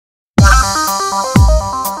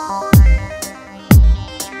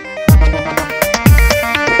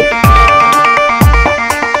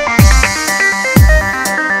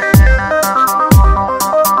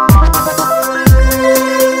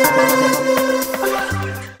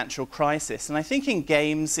financial crisis. And I think in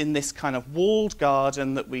games, in this kind of walled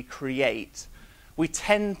garden that we create, we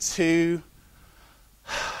tend to,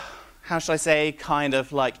 how should I say, kind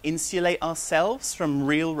of like insulate ourselves from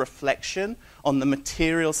real reflection on the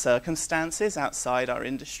material circumstances outside our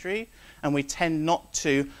industry. And we tend not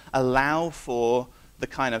to allow for the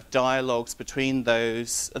kind of dialogues between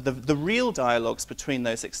those, the real dialogues between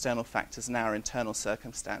those external factors and our internal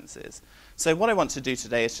circumstances. So what I want to do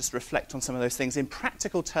today is just reflect on some of those things in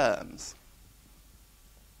practical terms.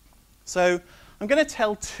 So I'm going to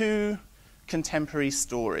tell two contemporary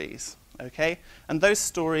stories, okay? And those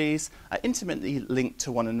stories are intimately linked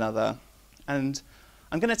to one another. And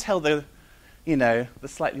I'm going to tell the, the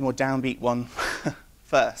slightly more downbeat one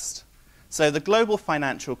first. So the global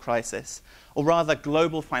financial crisis, or rather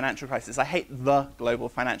global financial crisis. I hate the global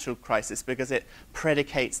financial crisis because it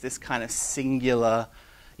predicates this kind of singular,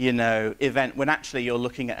 event when actually you're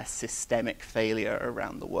looking at a systemic failure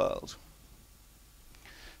around the world.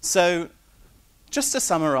 So just to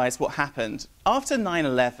summarize what happened, after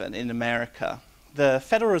 9/11 in America, the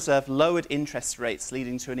Federal Reserve lowered interest rates,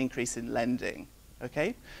 leading to an increase in lending.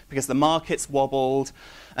 Okay? Because the markets wobbled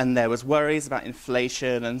and there was worries about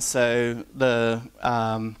inflation, and so the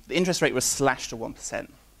interest rate was slashed to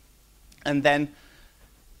 1%. And then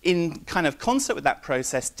in kind of concert with that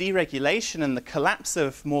process, deregulation and the collapse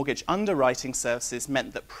of mortgage underwriting services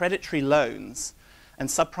meant that predatory loans and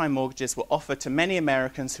subprime mortgages were offered to many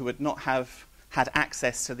Americans who would not have had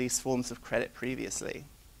access to these forms of credit previously.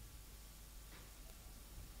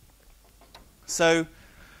 So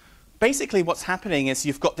basically what's happening is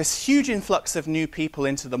you've got this huge influx of new people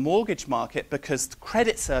into the mortgage market because the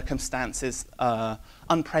credit circumstances are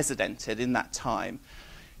unprecedented in that time.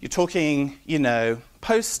 You're talking,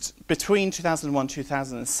 between 2001 and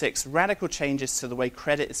 2006, radical changes to the way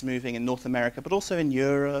credit is moving in North America, but also in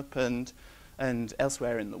Europe and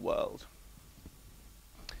elsewhere in the world.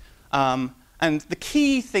 And the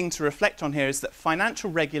key thing to reflect on here is that financial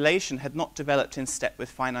regulation had not developed in step with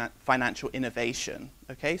financial innovation.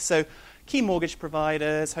 Okay? So key mortgage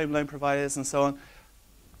providers, home loan providers, and so on,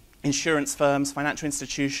 insurance firms, financial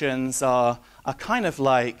institutions are kind of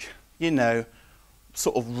like,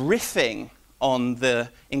 sort of riffing on the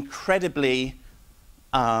incredibly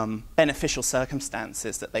beneficial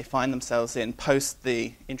circumstances that they find themselves in post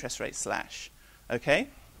the interest rate slash. Okay?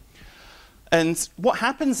 And what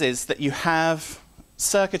happens is that you have,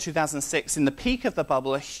 circa 2006, in the peak of the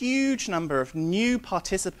bubble, a huge number of new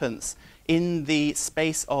participants in the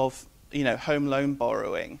space of, home loan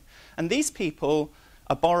borrowing. And these people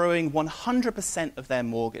are borrowing 100% of their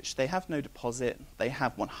mortgage. They have no deposit. They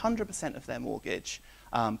have 100% of their mortgage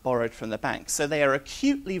borrowed from the bank. So they are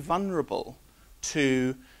acutely vulnerable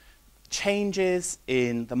to changes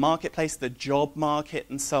in the marketplace, the job market,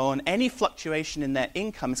 and so on. Any fluctuation in their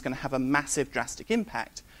income is going to have a massive, drastic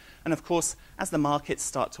impact. And of course, as the markets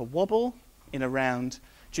start to wobble in around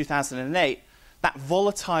 2008, that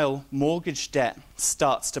volatile mortgage debt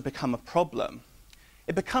starts to become a problem.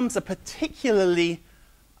 It becomes a particularly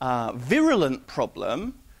virulent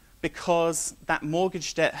problem because that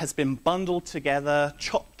mortgage debt has been bundled together,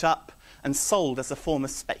 chopped up, and sold as a form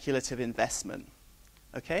of speculative investment.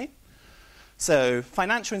 Okay? So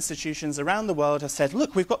financial institutions around the world have said,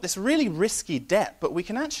 look, we've got this really risky debt, but we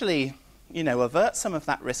can actually, avert some of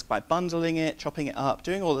that risk by bundling it, chopping it up,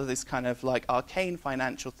 doing all of these kind of like arcane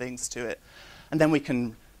financial things to it. And then we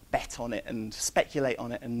can bet on it and speculate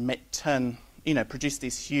on it and produce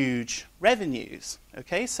these huge revenues.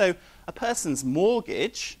 Okay? So a person's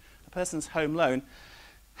mortgage, a person's home loan,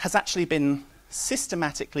 has actually been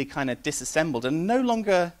systematically kind of disassembled and no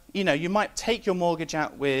longer, you might take your mortgage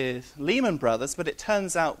out with Lehman Brothers, but it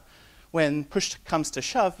turns out when push comes to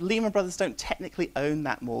shove, Lehman Brothers don't technically own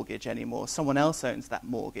that mortgage anymore. Someone else owns that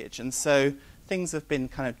mortgage. And so things have been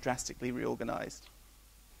kind of drastically reorganized.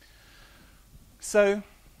 So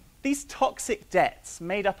these toxic debts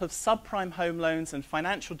made up of subprime home loans and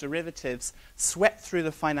financial derivatives swept through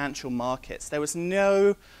the financial markets. There was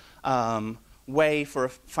no way for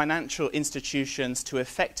financial institutions to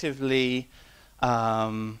effectively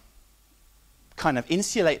kind of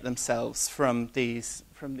insulate themselves from these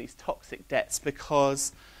toxic debts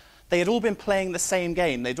because they had all been playing the same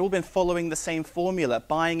game. They'd all been following the same formula,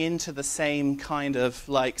 buying into the same kind of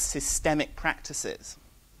like systemic practices.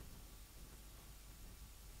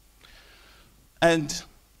 And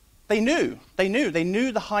they knew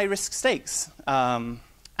the high-risk stakes.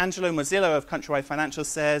 Angelo Mozzillo of Countrywide Financial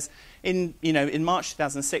says, in March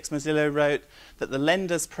 2006, Mozzillo wrote that the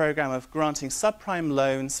lender's program of granting subprime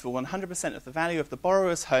loans for 100% of the value of the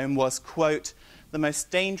borrower's home was, quote, the most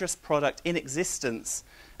dangerous product in existence,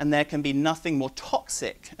 and there can be nothing more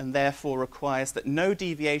toxic, and therefore requires that no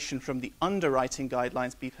deviation from the underwriting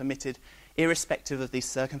guidelines be permitted, irrespective of these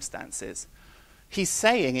circumstances. He's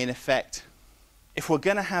saying, in effect, if we're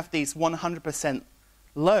going to have these 100%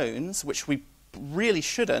 loans, which we really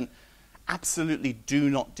shouldn't, absolutely do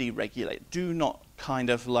not deregulate. Do not kind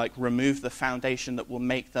of like remove the foundation that will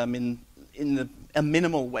make them in a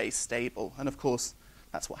minimal way stable. And of course,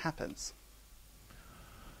 that's what happens.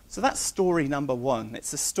 So that's story number one.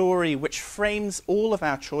 It's a story which frames all of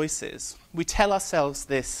our choices. We tell ourselves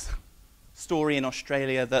this story in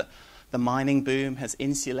Australia that the mining boom has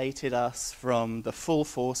insulated us from the full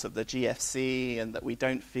force of the GFC and that we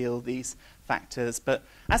don't feel these factors. But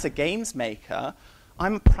as a games maker,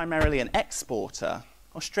 I'm primarily an exporter.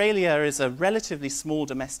 Australia is a relatively small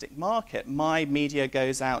domestic market. My media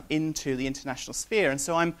goes out into the international sphere, and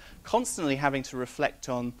so I'm constantly having to reflect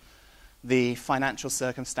on the financial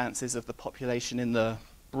circumstances of the population in the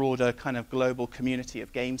broader kind of global community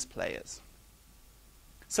of games players.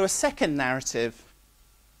 So a second narrative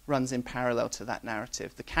runs in parallel to that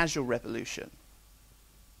narrative, the casual revolution.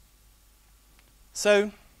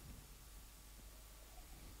 So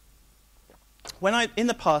in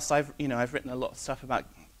the past, I've written a lot of stuff about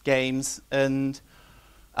games, and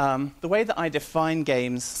the way that I define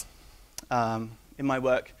games in my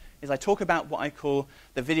work is I talk about what I call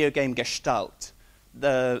the video game gestalt.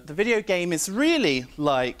 The video game is really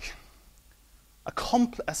like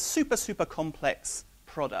a super, super complex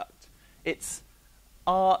product. It's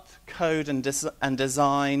art, code, and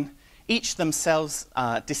design, each themselves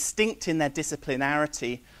distinct in their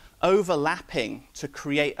disciplinarity, overlapping to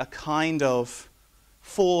create a kind of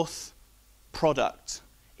fourth product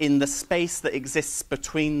in the space that exists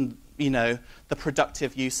between, the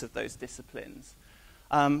productive use of those disciplines.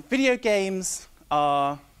 Video games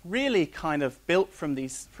are really kind of built from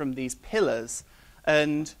these pillars,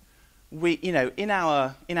 and we, in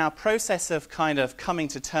our process of kind of coming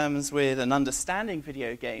to terms with and understanding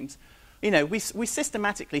video games, we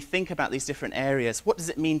systematically think about these different areas. What does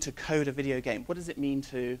it mean to code a video game? What does it mean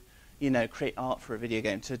to, create art for a video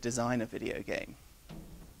game, to design a video game?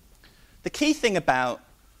 The key thing about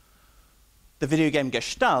the video game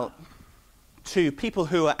gestalt, to people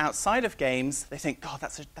who are outside of games, they think, God,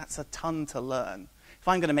 that's a ton to learn. If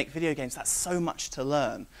I'm going to make video games, that's so much to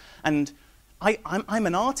learn. And I'm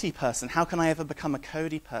an arty person. How can I ever become a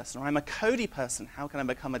codey person? Or I'm a codey person. How can I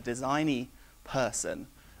become a designy person?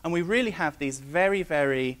 And we really have these very,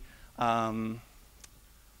 very,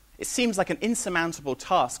 it seems like an insurmountable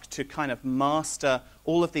task to kind of master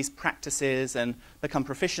all of these practices and become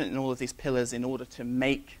proficient in all of these pillars in order to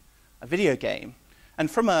make a video game. And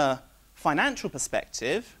from a financial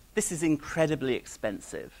perspective, this is incredibly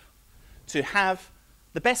expensive. To have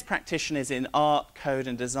the best practitioners in art, code,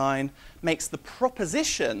 and design makes the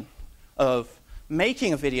proposition of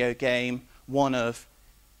making a video game one of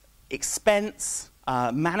expense,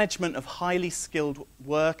 management of highly skilled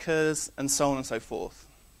workers, and so on and so forth.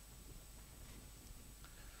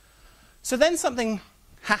 So then something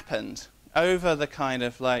happened over the kind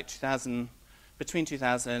of like between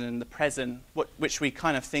 2000 and the present, which we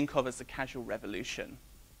kind of think of as the casual revolution.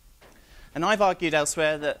 And I've argued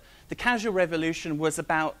elsewhere that the casual revolution was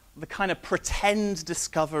about the kind of pretend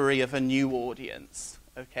discovery of a new audience,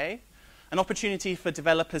 okay? An opportunity for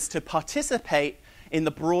developers to participate in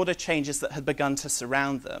the broader changes that had begun to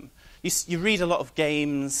surround them. You read a lot of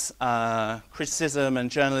games, criticism and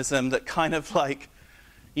journalism that kind of like,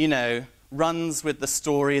 runs with the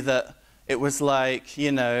story that it was like,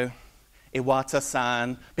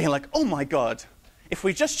 Iwata-san being like, oh my God, if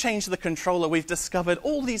we just change the controller, we've discovered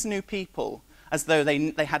all these new people, as though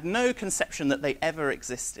they had no conception that they ever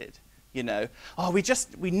existed. Oh,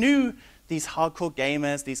 we knew these hardcore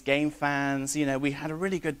gamers, these game fans, we had a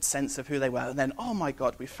really good sense of who they were, and then, oh my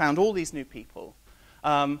God, we found all these new people.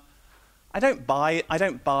 I don't buy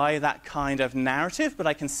that kind of narrative, but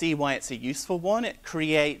I can see why it's a useful one. It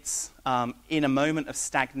creates, in a moment of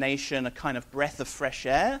stagnation, a kind of breath of fresh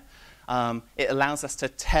air. It allows us to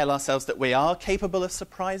tell ourselves that we are capable of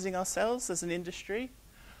surprising ourselves as an industry.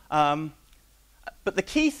 But the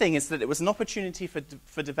key thing is that it was an opportunity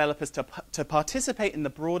for developers to participate in the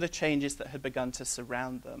broader changes that had begun to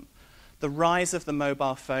surround them. The rise of the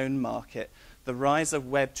mobile phone market, the rise of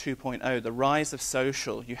Web 2.0, the rise of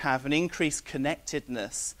social. You have an increased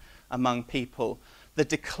connectedness among people. The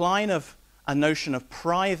decline of a notion of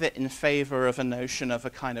private in favor of a notion of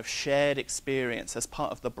a kind of shared experience as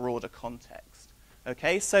part of the broader context.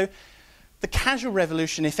 Okay, so the casual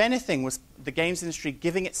revolution, if anything, was the games industry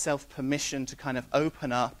giving itself permission to kind of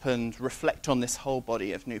open up and reflect on this whole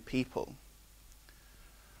body of new people.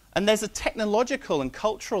 And there's a technological and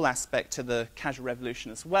cultural aspect to the casual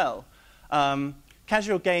revolution as well.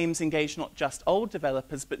 Casual games engage not just old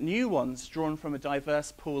developers, but new ones drawn from a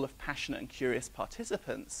diverse pool of passionate and curious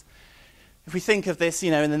participants. If we think of this,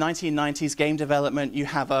 in the 1990s game development, you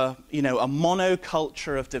have a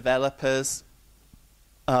monoculture of developers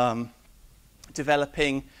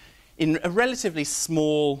developing in a relatively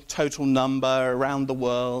small total number around the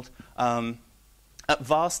world, at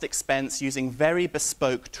vast expense, using very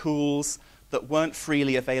bespoke tools that weren't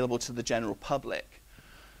freely available to the general public.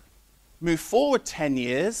 Move forward 10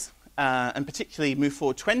 years, and particularly move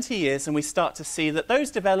forward 20 years, and we start to see that those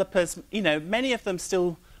developers, many of them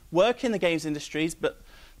still work in the games industries, but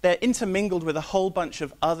they're intermingled with a whole bunch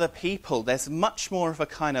of other people. There's much more of a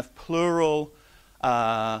kind of plural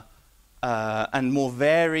and more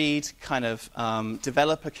varied kind of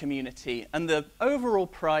developer community. And the overall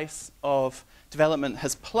price of development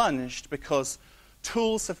has plunged because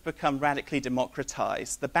tools have become radically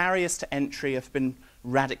democratized. The barriers to entry have been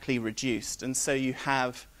radically reduced. And so you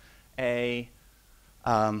have an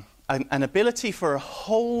ability for a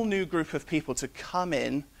whole new group of people to come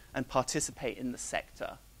in and participate in the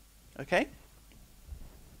sector. Okay?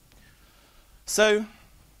 So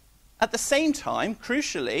at the same time,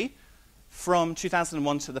 crucially, from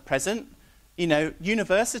 2001 to the present,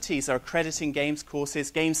 universities are accrediting games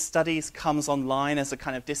courses. Games studies comes online as a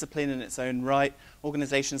kind of discipline in its own right.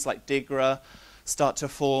 Organizations like DIGRA start to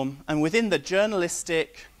form. And within the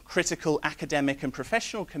journalistic, critical, academic, and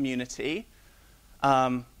professional community,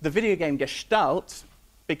 the video game gestalt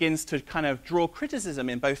begins to kind of draw criticism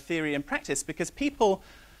in both theory and practice, because people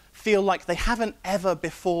feel like they haven't ever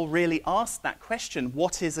before really asked that question: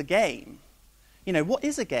 what is a game? What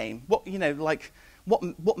is a game?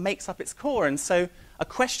 What makes up its core? And so a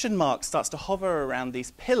question mark starts to hover around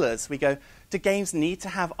these pillars. We go, do games need to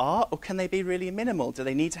have art, or can they be really minimal? Do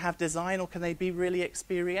they need to have design, or can they be really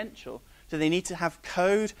experiential? Do they need to have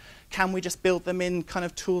code? Can we just build them in kind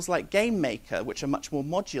of tools like Game Maker, which are much more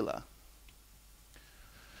modular?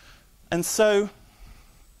 And so,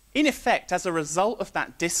 in effect, as a result of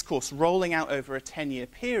that discourse rolling out over a 10-year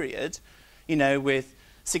period, with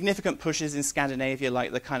significant pushes in Scandinavia,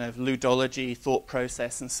 like the kind of ludology thought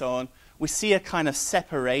process and so on, we see a kind of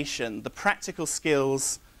separation. The practical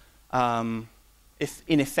skills, if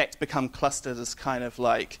in effect, become clustered as kind of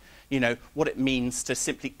like, what it means to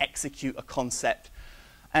simply execute a concept.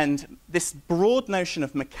 And this broad notion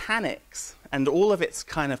of mechanics and all of its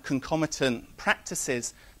kind of concomitant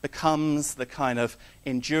practices becomes the kind of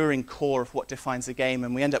enduring core of what defines a game.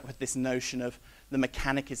 And we end up with this notion of the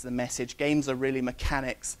mechanic is the message. Games are really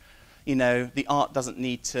mechanics. The art doesn't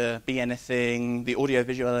need to be anything. The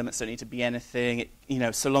audio-visual elements don't need to be anything,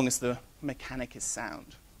 so long as the mechanic is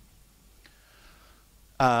sound.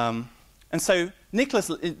 And so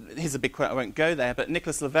here's a big quote, I won't go there, but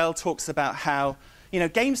Nicholas Lavelle talks about how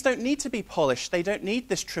games don't need to be polished. They don't need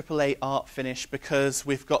this AAA art finish, because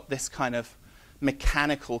we've got this kind of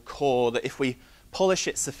mechanical core that if we polish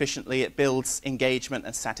it sufficiently, it builds engagement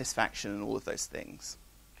and satisfaction and all of those things.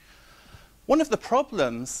 One of the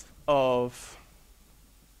problems of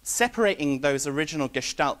separating those original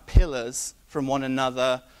Gestalt pillars from one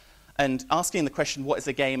another and asking the question, what is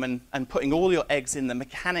a game, and putting all your eggs in the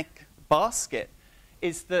mechanic basket,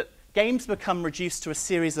 is that games become reduced to a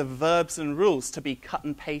series of verbs and rules to be cut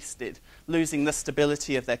and pasted, losing the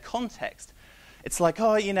stability of their context. It's like,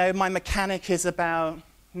 my mechanic is about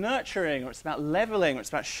nurturing, or it's about leveling, or it's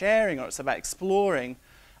about sharing, or it's about exploring.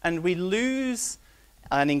 And we lose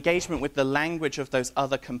an engagement with the language of those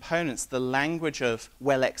other components, the language of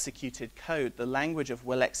well-executed code, the language of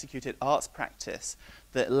well-executed arts practice,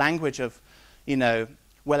 the language of,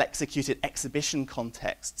 well-executed exhibition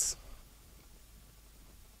contexts.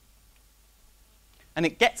 And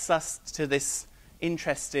it gets us to this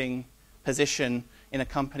interesting position in a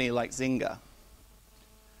company like Zynga.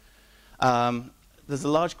 There's a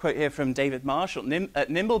large quote here from David Marshall at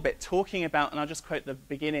Nimblebit talking about, and I'll just quote the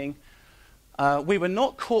beginning, we were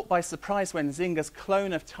not caught by surprise when Zynga's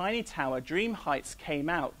clone of Tiny Tower, Dream Heights, came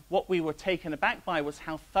out. What we were taken aback by was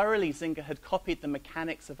how thoroughly Zynga had copied the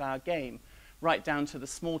mechanics of our game, right down to the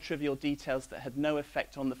small trivial details that had no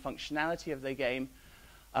effect on the functionality of the game,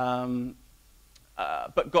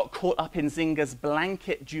 but got caught up in Zynga's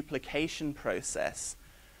blanket duplication process.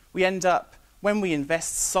 We end up, when we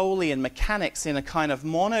invest solely in mechanics, in a kind of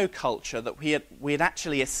monoculture that we had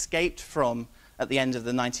actually escaped from at the end of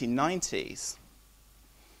the 1990s.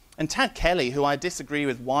 And Tad Kelly, who I disagree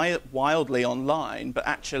with wildly online, but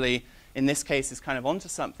actually in this case is kind of onto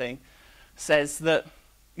something, says that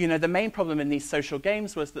the main problem in these social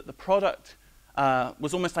games was that the product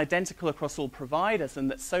was almost identical across all providers, and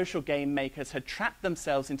that social game makers had trapped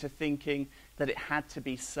themselves into thinking that it had to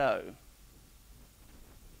be so.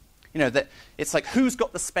 You know, that it's like, who's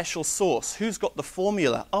got the special sauce? Who's got the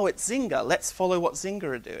formula? Oh, it's Zynga. Let's follow what Zynga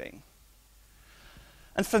are doing.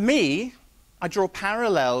 And for me, I draw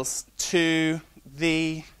parallels to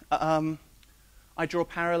the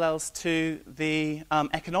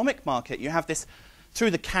economic market. You have this,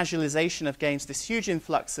 through the casualization of games, this huge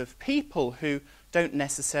influx of people who don't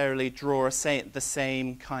necessarily draw the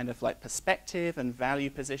same kind of like perspective and value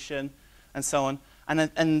position and so on.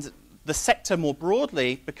 And the sector more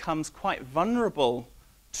broadly becomes quite vulnerable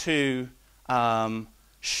to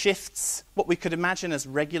shifts, what we could imagine as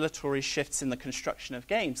regulatory shifts in the construction of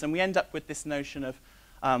games. And we end up with this notion of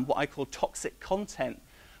what I call toxic content,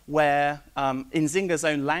 where, in Zynga's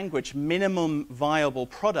own language, minimum viable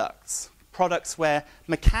products where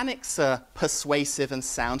mechanics are persuasive and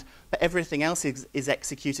sound, but everything else is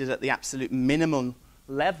executed at the absolute minimum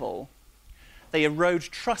level, they erode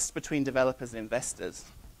trust between developers and investors.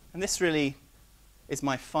 And this really is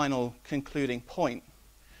my final concluding point.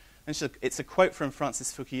 And it's a quote from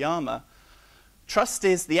Francis Fukuyama. Trust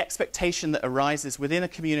is the expectation that arises within a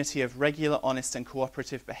community of regular, honest, and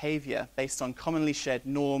cooperative behavior based on commonly shared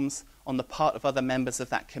norms on the part of other members of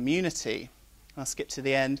that community. I'll skip to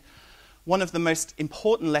the end. One of the most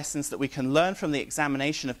important lessons that we can learn from the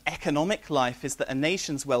examination of economic life is that a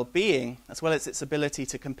nation's well-being, as well as its ability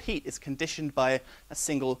to compete, is conditioned by a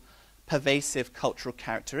single pervasive cultural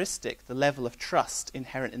characteristic, the level of trust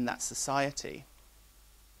inherent in that society.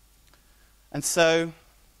 And so,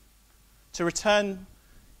 to return,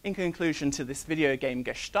 in conclusion, to this video game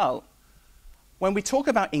gestalt, when we talk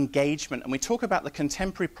about engagement and we talk about the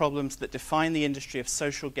contemporary problems that define the industry of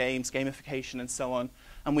social games, gamification, and so on,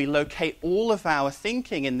 and we locate all of our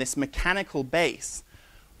thinking in this mechanical base,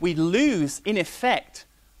 we lose, in effect,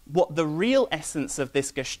 what the real essence of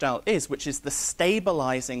this gestalt is, which is the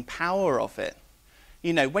stabilizing power of it.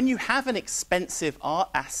 You know, when you have an expensive art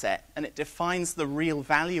asset and it defines the real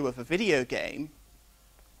value of a video game,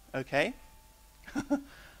 okay?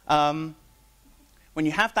 When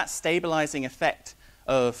you have that stabilizing effect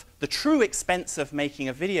of the true expense of making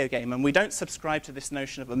a video game, and we don't subscribe to this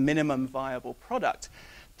notion of a minimum viable product,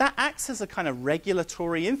 that acts as a kind of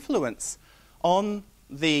regulatory influence on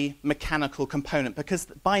the mechanical component, because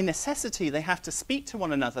by necessity they have to speak to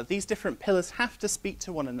one another. These different pillars have to speak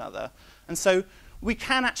to one another. And so we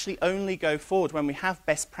can actually only go forward when we have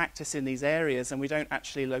best practice in these areas and we don't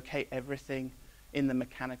actually locate everything in the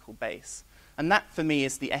mechanical base. And that, for me,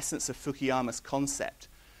 is the essence of Fukuyama's concept.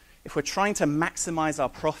 If we're trying to maximize our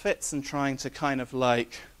profits and trying to kind of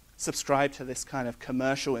like subscribe to this kind of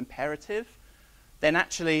commercial imperative, then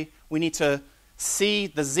actually we need to see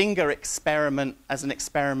the Zynga experiment as an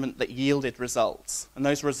experiment that yielded results. And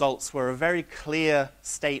those results were a very clear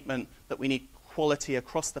statement that we need quality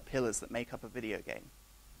across the pillars that make up a video game.